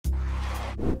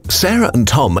Sarah and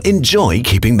Tom enjoy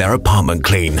keeping their apartment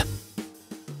clean.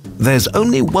 There's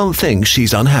only one thing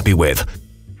she's unhappy with.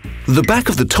 The back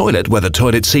of the toilet where the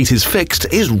toilet seat is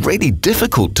fixed is really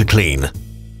difficult to clean.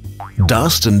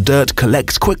 Dust and dirt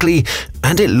collects quickly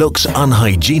and it looks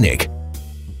unhygienic.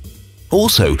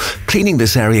 Also, cleaning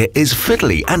this area is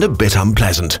fiddly and a bit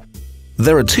unpleasant.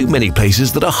 There are too many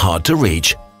places that are hard to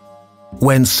reach.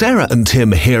 When Sarah and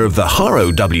Tim hear of the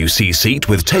Haro WC seat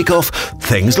with TakeOff,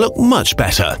 things look much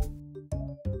better.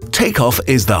 TakeOff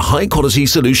is the high-quality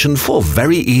solution for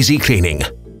very easy cleaning.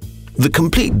 The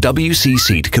complete WC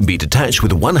seat can be detached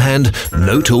with one hand,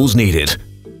 no tools needed.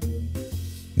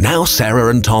 Now Sarah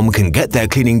and Tom can get their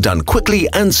cleaning done quickly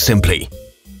and simply.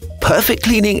 Perfect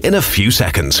cleaning in a few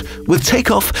seconds. With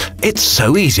TakeOff, it's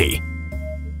so easy.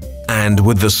 And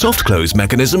with the soft close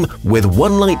mechanism, with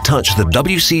one light touch the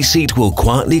WC seat will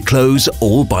quietly close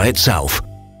all by itself.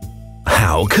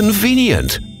 How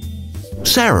convenient!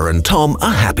 Sarah and Tom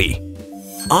are happy.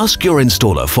 Ask your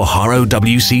installer for Haro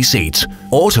WC seats,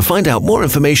 or to find out more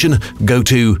information, go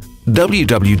to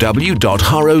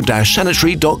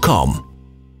www.haro-sanitary.com.